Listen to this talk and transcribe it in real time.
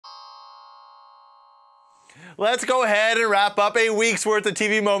Let's go ahead and wrap up a week's worth of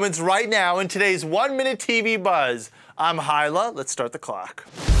TV moments right now in today's 1-minute TV buzz. I'm Hyla. Let's start the clock.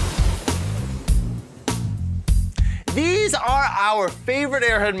 These are our favorite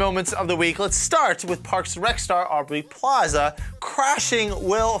airhead moments of the week. Let's start with Parks and Rec star Aubrey Plaza crashing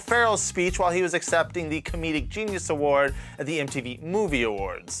Will Ferrell's speech while he was accepting the Comedic Genius Award at the MTV Movie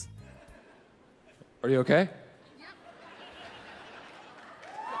Awards. Are you okay?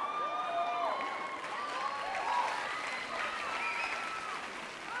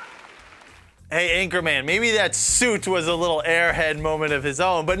 Hey, Anchorman, maybe that suit was a little airhead moment of his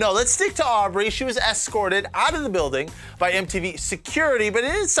own, but no, let's stick to Aubrey. She was escorted out of the building by MTV security, but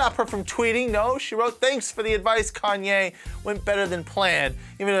it didn't stop her from tweeting. No, she wrote, "Thanks for the advice, Kanye. Went better than planned."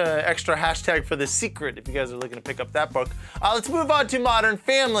 Even an extra hashtag for The Secret if you guys are looking to pick up that book. Let's move on to Modern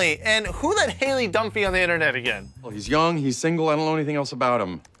Family. And who let Haley Dunphy on the internet again? Well, he's young, he's single, I don't know anything else about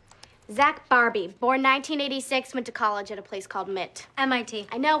him. Zach Barbie, born 1986, went to college at a place called MIT. MIT.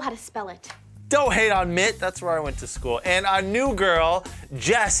 I know how to spell it. Don't hate on Mitt, that's where I went to school. And our new girl,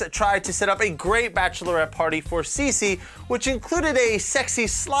 Jess, tried to set up a great bachelorette party for CeCe, which included a sexy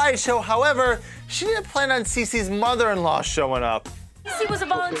slideshow. However, she didn't plan on CeCe's mother-in-law showing up. CeCe was a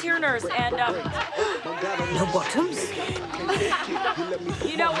volunteer nurse, and No bottoms?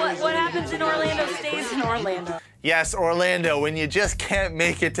 you know what happens in Orlando stays in Orlando. Yes, Orlando, when you just can't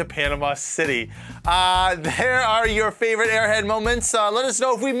make it to Panama City. There are your favorite airhead moments. Let us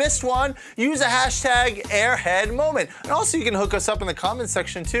know if we missed one. Use a hashtag airhead moment. And also you can hook us up in the comments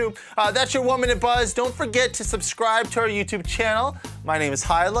section too. That's your 1-minute buzz. Don't forget to subscribe to our YouTube channel. My name is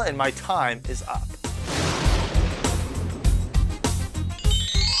Hyla and my time is up.